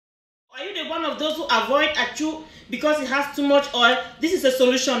Are you the one of those who avoid achu because it has too much oil? This is a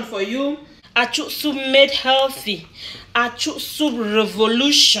solution for you. Achu soup made healthy. Achu soup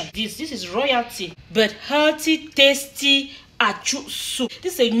revolution. This is royalty, but healthy, tasty achu soup.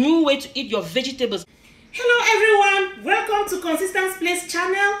 This is a new way to eat your vegetables. Hello everyone, welcome to Consistence Place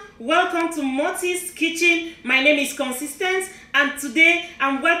channel. Welcome to Moti's Kitchen. My name is Consistence and today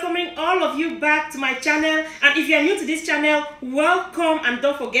I'm welcoming all of you back to my channel. And if you are new to this channel, welcome and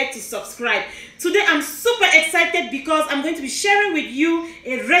don't forget to subscribe. Today I'm super excited because I'm going to be sharing with you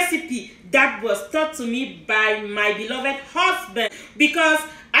a recipe that was taught to me by my beloved husband, because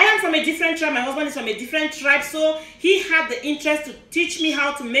I am from a different tribe. My husband is from a different tribe, so he had the interest to teach me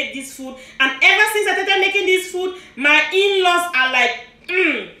how to make this food. And ever since I started making this food, my in-laws are like,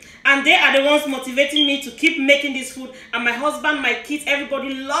 and they are the ones motivating me to keep making this food. And my husband, my kids,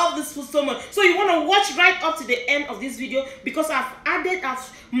 everybody love this food so much. So you want to watch right up to the end of this video, because I've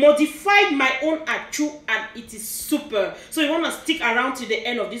modified my own achu and it is super. So you want to stick around to the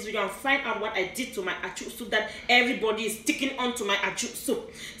end of this video and find out what I did to my achu soup that everybody is sticking on to my achu soup.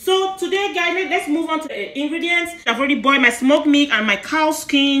 So today, guys, let's move on to the ingredients. I've already boiled my smoked meat and my cow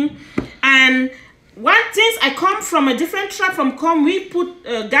skin. And since I come from a different tribe from Com, we put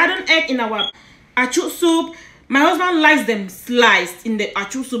garden egg in our achu soup. My husband likes them sliced in the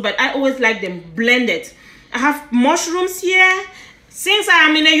achu soup, but I always like them blended. I have mushrooms here. Since I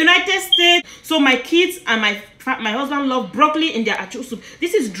am in the United States, so my kids and my husband love broccoli in their achu soup.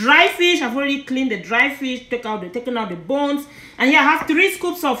 This is dry fish. I've already cleaned the dry fish, taken out the bones. And here I have 3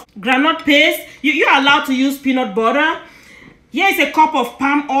 scoops of groundnut paste. You are allowed to use peanut butter. Here is a cup of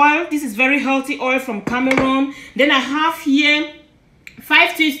palm oil. This is very healthy oil from Cameroon. Then I have here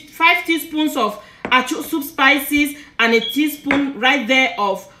 5 teaspoons of achu soup spices and a teaspoon right there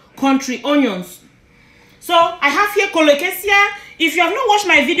of country onions. So I have here colocasia. If you have not watched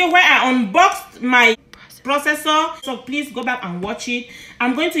my video where I unboxed my processor, so please go back and watch it.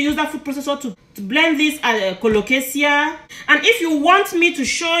 I'm going to use that food processor to blend this colocasia. And if you want me to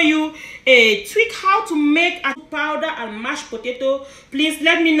show you a tweak how to make a powder and mashed potato, please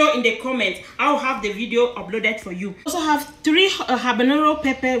let me know in the comments. I'll have the video uploaded for you. I also have 3 habanero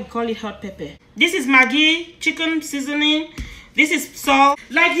pepper. We call it hot pepper. This is Maggi chicken seasoning. This is salt.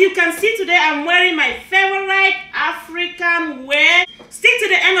 Like you can see today, I'm wearing my favorite African wear. Stick to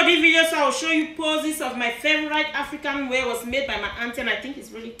the end of this video so I'll show you poses of my favorite African wear. Was made by my auntie and I think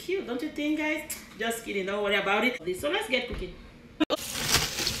it's really cute, don't you think, guys? Just kidding, don't worry about it. So let's get cooking.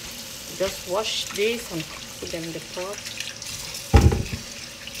 Just wash this and put them in the pot.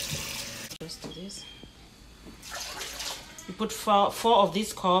 Just do this. You put 4 of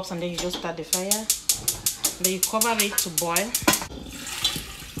these cups and then you just start the fire. Then you cover it to boil.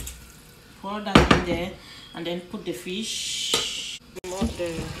 Pour that in there and then put the fish. Remove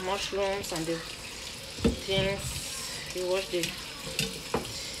the mushrooms and the things. You wash this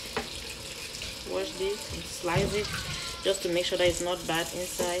and slice it just to make sure that it's not bad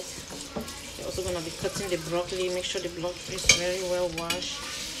inside. You're also going to be cutting the broccoli. Make sure the broccoli is very well washed.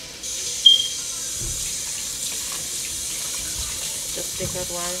 Just take out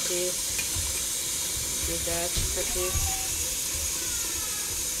one piece. Do that, cut it.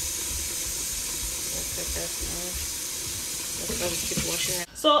 Let's keep washing it.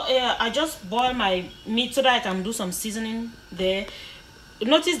 So I just boil my meat so that I can do some seasoning there.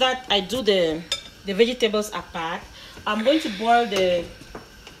 Notice that I do the vegetables apart. I'm going to boil the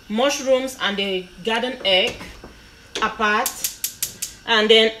mushrooms and the garden egg apart, and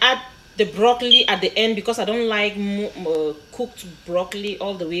then add the broccoli at the end, because I don't like cooked broccoli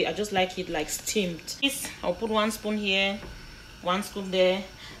all the way. I just like it like steamed. I'll put 1 spoon here, 1 scoop there,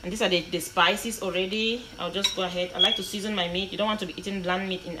 and these are the spices already. I'll just go ahead. I like to season my meat. You don't want to be eating bland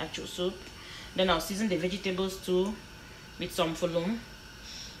meat in achu soup. Then I'll season the vegetables too with some fulum.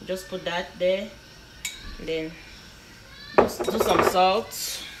 Just put that there, and then just do some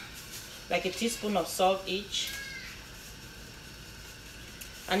salt, like a teaspoon of salt each.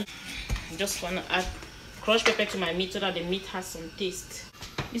 And just want to add crushed pepper to my meat so that the meat has some taste.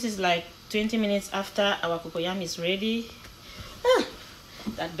 This is like 20 minutes after our cocoyam is ready.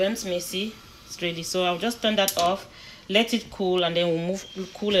 That burns me, see, it's ready. So I'll just turn that off, let it cool, and then we'll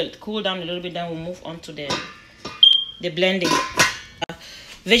cool down a little bit. Then we'll move on to the blending.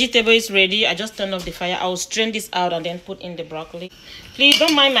 Vegetable is ready. I just turned off the fire. I'll strain this out and then put in the broccoli. Please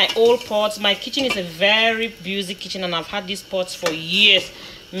don't mind my old pots. My kitchen is a very busy kitchen and I've had these pots for years,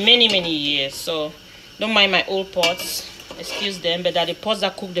 many years. So don't mind my old pots, excuse them, but they're the pots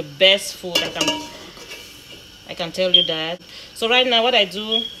that cook the best food. I can tell you that. So right now what I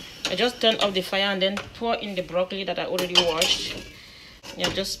do, I just turn off the fire and then pour in the broccoli that I already washed. Yeah,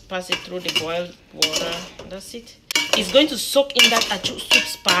 just pass it through the boiled water. That's it. It's going to soak in that achu soup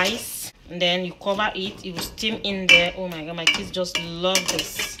spice, and then you cover it. It will steam in there. Oh my god, my kids just love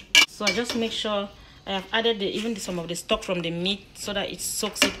this. So I just make sure I have added even some of the stock from the meat so that it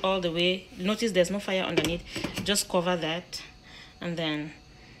soaks it all the way. Notice there's no fire underneath. Just cover that, and then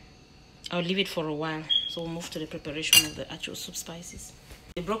I'll leave it for a while. So we'll move to the preparation of the achu soup spices.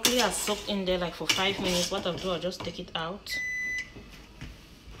 The broccoli has soaked in there like for 5 minutes. What I'll do, I'll just take it out.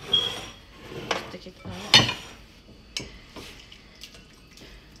 Just take it out.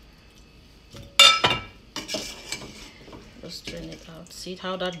 Just strain it out. See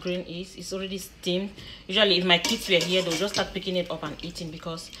how that grain is? It's already steamed. Usually if my kids were here, they'll just start picking it up and eating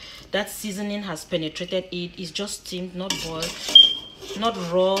because that seasoning has penetrated it. It's just steamed, not boiled, not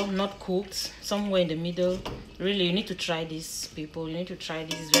raw, not cooked, somewhere in the middle. Really, you need to try this, people. You need to try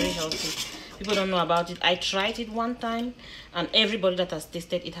this. It's very healthy. People don't know about it. I tried it one time and everybody that has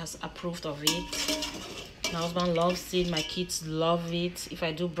tasted it has approved of it. My husband loves it. My kids love it. If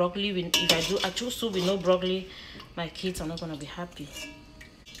I do broccoli, if I do achu soup with no broccoli, my kids are not going to be happy.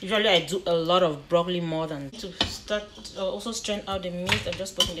 Usually I do a lot of broccoli more than to start. Also strain out the meat and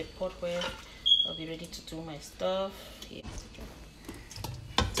just put in the pot where I'll be ready to do my stuff. Yeah.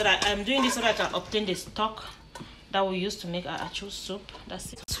 So that I'm doing this so that I can obtain the stock that we use to make our achu soup.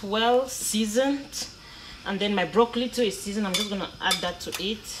 That's it. It's well seasoned, and then my broccoli too is seasoned. I'm just gonna add that to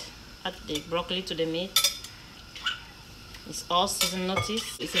it. Add the broccoli to the meat. It's all seasoned.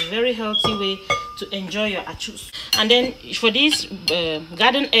 Notice it's a very healthy way to enjoy your achu soup. And then for this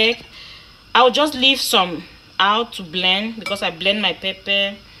garden egg, I'll just leave some out to blend because I blend my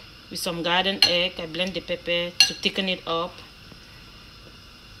pepper with some garden egg. I blend the pepper to thicken it up.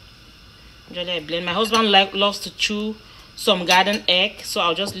 Usually I blend. My husband loves to chew some garden egg, so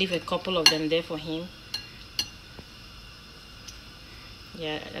I'll just leave a couple of them there for him.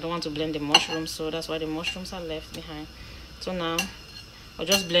 Yeah, I don't want to blend the mushrooms, so that's why the mushrooms are left behind. So now I'll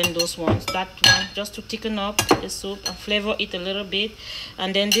just blend those ones, that one just to thicken up the soup and flavor it a little bit.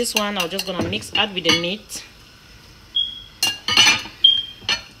 And then this one I'm just gonna add with the meat.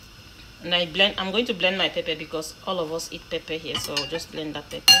 And I'm going to blend my pepper because all of us eat pepper here, so I'll just blend that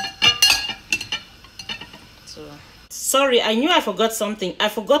pepper. So sorry, I knew I forgot something. I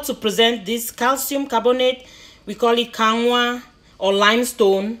forgot to present this calcium carbonate. We call it kanwa or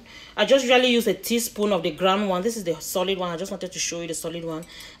limestone. I just usually use a teaspoon of the ground one. This is the solid one. I just wanted to show you the solid one.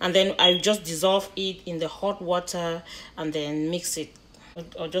 And then I just dissolve it in the hot water and then mix it.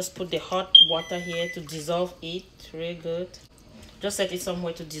 I'll just put the hot water here to dissolve it. Really good. Just set it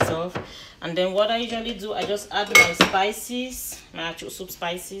somewhere to dissolve. And then what I usually do, I just add my spices, my achu soup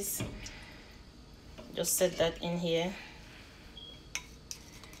spices. Just set that in here.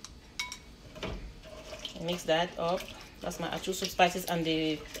 Mix that up. That's my achu soup spices and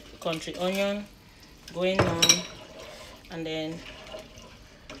the country onion going on. And then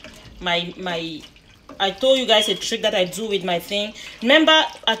I told you guys a trick that I do with my thing. Remember,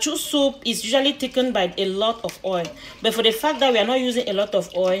 achu soup is usually thickened by a lot of oil, but for the fact that we are not using a lot of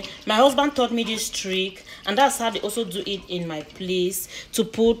oil, my husband taught me this trick, and that's how they also do it in my place, to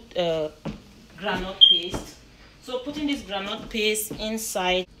put groundnut paste. So putting this groundnut paste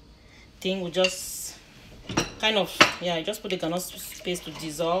inside thing will just kind of, yeah, just put the groundnut paste to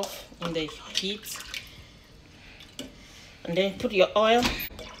dissolve in the heat. And then put your oil.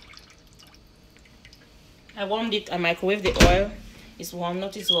 I warmed it, I microwave the oil. It's warm.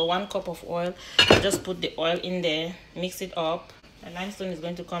 Notice 1 cup of oil. I just put the oil in there, mix it up. The limestone is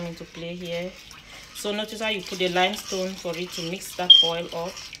going to come into play here. So notice how you put the limestone for it to mix that oil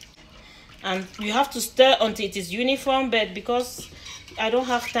up. And you have to stir until it is uniform, but because I don't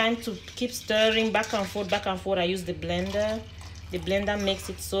have time to keep stirring back and forth, I use the blender. The blender makes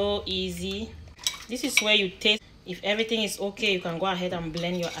it so easy. This is where you taste. If everything is okay, you can go ahead and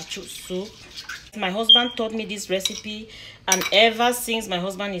blend your achu soup. My husband taught me this recipe, and ever since, my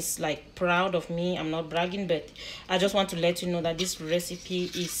husband is like proud of me. I'm not bragging, but I just want to let you know that this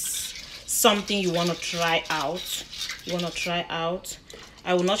recipe is something you want to try out.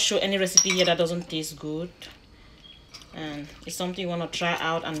 I will not show any recipe here that doesn't taste good, and it's something you want to try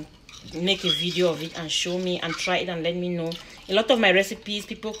out and make a video of it and show me and try it and let me know. A lot of my recipes,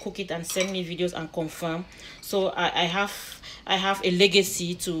 people cook it and send me videos and confirm. So I have a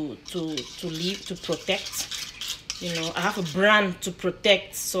legacy to live, to protect. You know, I have a brand to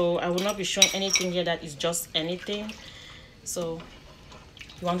protect, so I will not be showing anything here that is just anything. So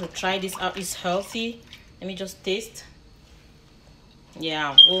you want to try this out. It's healthy. Let me just taste.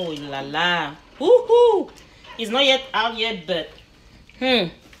 Yeah, oh la la, woohoo! It's not yet out yet, but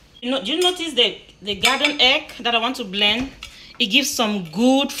you know, do you notice the garden egg that I want to blend? It gives some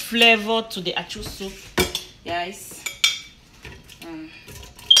good flavor to the achu soup, guys.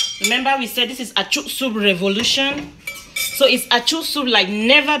 Remember we said this is achu soup revolution. So it's achu soup like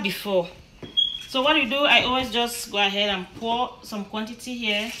never before. So what you do, I always just go ahead and pour some quantity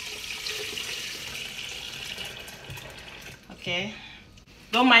here. Okay.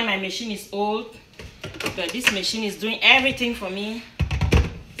 Don't mind my machine is old, but this machine is doing everything for me.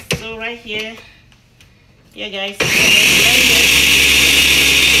 So right here, yeah guys,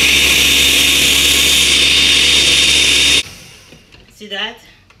 see that?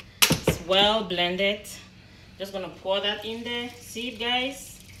 It's well blended. Just gonna pour that in there. See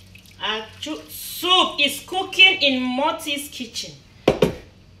guys? Achu soup is cooking in Morty's kitchen.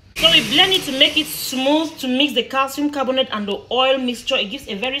 So we blend it to make it smooth, to mix the calcium carbonate and the oil mixture. It gives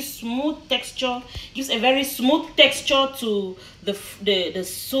a very smooth texture. Gives a very smooth texture to the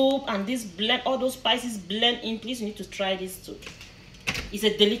soup, and this blend, all those spices blend in. Please, you need to try this too. It's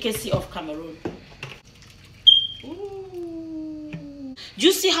a delicacy of Cameroon. Ooh. Do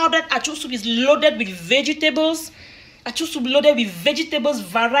you see how that achu soup is loaded with vegetables? Achu soup loaded with vegetables,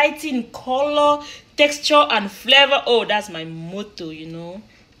 variety in color, texture, and flavor. Oh, that's my motto, you know.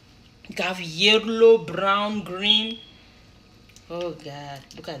 You can have yellow, brown, green. Oh God,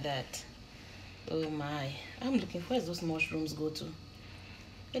 look at that. Oh my. I'm looking, where's those mushrooms go to?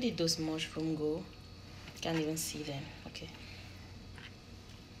 Where did those mushrooms go? Can't even see them. Okay.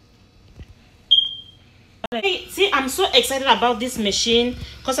 See, I'm so excited about this machine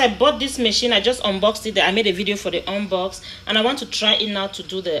because I bought this machine. I just unboxed it. I made a video for the unbox, and I want to try it now to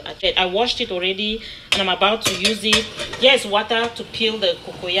do the. I washed it already, and I'm about to use it. Here's water to peel the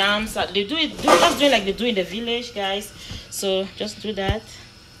coco yams. They do it. Just do it like they do in the village, guys. So just do that.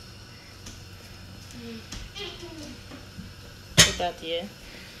 Put that here.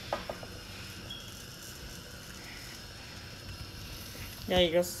 Yeah,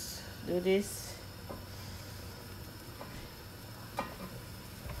 you just do this.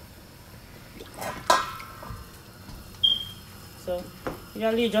 So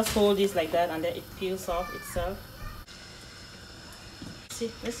usually you just hold this like that and then it peels off itself.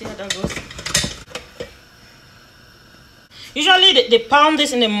 See, let's see how that goes. Usually they pound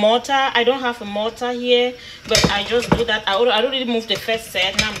this in a mortar. I don't have a mortar here, but I just do that. I already moved the first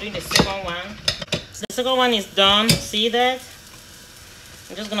set. Now I'm doing the second one. So the second one is done. See that?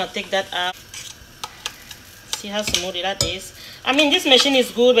 I'm just gonna take that out. See how smooth that is. I mean, this machine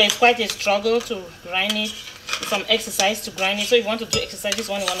is good, but it's quite a struggle to grind it. Some exercise to grind it. So if you want to do exercise, this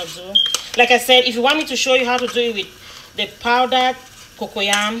one you want to do. Like I said, if you want me to show you how to do it with the powdered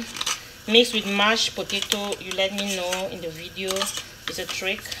cocoyam mixed with mashed potato, you let me know in the video. It's a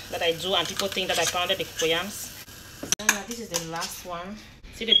trick that I do, and people think that I pounded the cocoyams. This is the last one.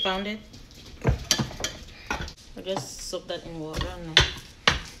 See the pounded? I just soak that in water now.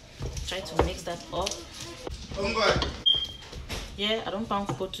 Try to mix that up. Yeah, I don't pound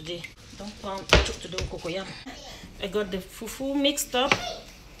cocoa today. Don't pound to do cocoyam. I got the fufu mixed up.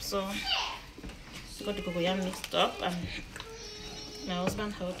 So I got the cocoyam mixed up, and my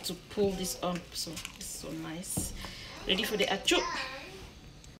husband helped to pull this up. So it's so nice. Ready for the achu.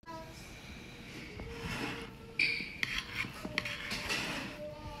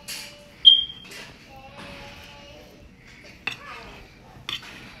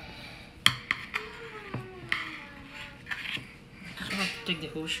 Take the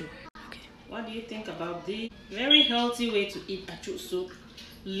whole shoe. Okay. What do you think about this? Very healthy way to eat achu soup.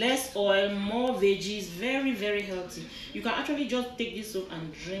 Less oil, more veggies. Very, very healthy. You can actually just take this soup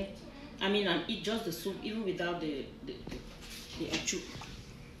and drink. I mean, and eat just the soup, even without the achu.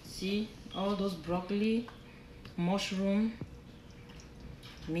 See all those broccoli, mushroom,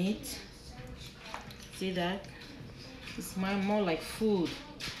 meat. See that? It's more like food.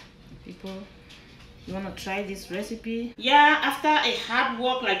 People. You want to try this recipe? Yeah, after a hard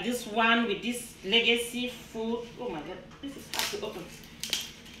work like this one with this legacy food. Oh my God, this is hard to open.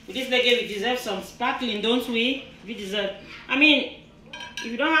 With this legacy, we deserve some sparkling, don't we? We deserve. I mean, if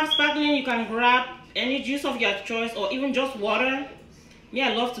you don't have sparkling, you can grab any juice of your choice or even just water. Me,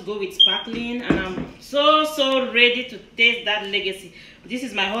 I love to go with sparkling, and I'm so ready to taste that legacy. This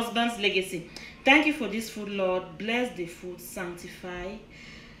is my husband's legacy. Thank you for this food, Lord. Bless the food, sanctify.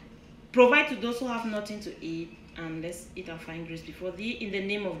 Provide to those who have nothing to eat, and let's eat and find grace before thee. In the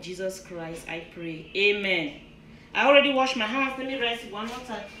name of Jesus Christ, I pray. Amen. I already washed my hands. Let me rinse it one more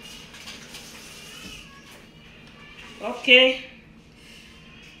time. Okay.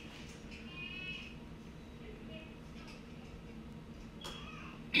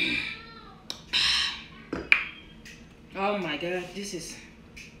 Oh my God, this is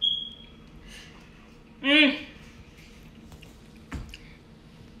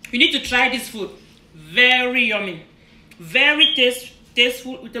You need to try this food. Very yummy, very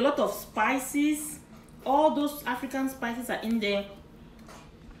tasteful, with a lot of spices. All those African spices are in there.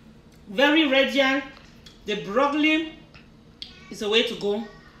 Very radiant. The broccoli is a way to go.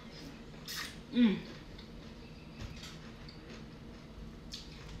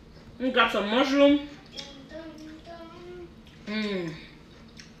 Grab some mushroom.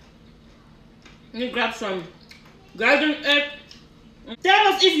 Grab some garden egg. Tell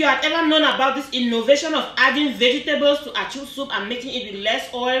us if you had ever known about this innovation of adding vegetables to achu soup and making it with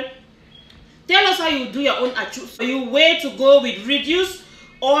less oil. Tell us how you do your own achu. So you way to go with reduced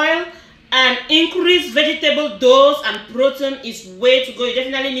oil and increase vegetable dose and protein is way to go. You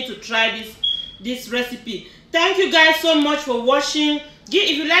definitely need to try this recipe. Thank you guys so much for watching.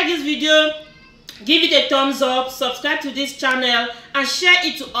 If you like this video, give it a thumbs up, subscribe to this channel, and share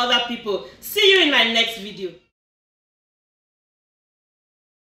it to other people. See you in my next video.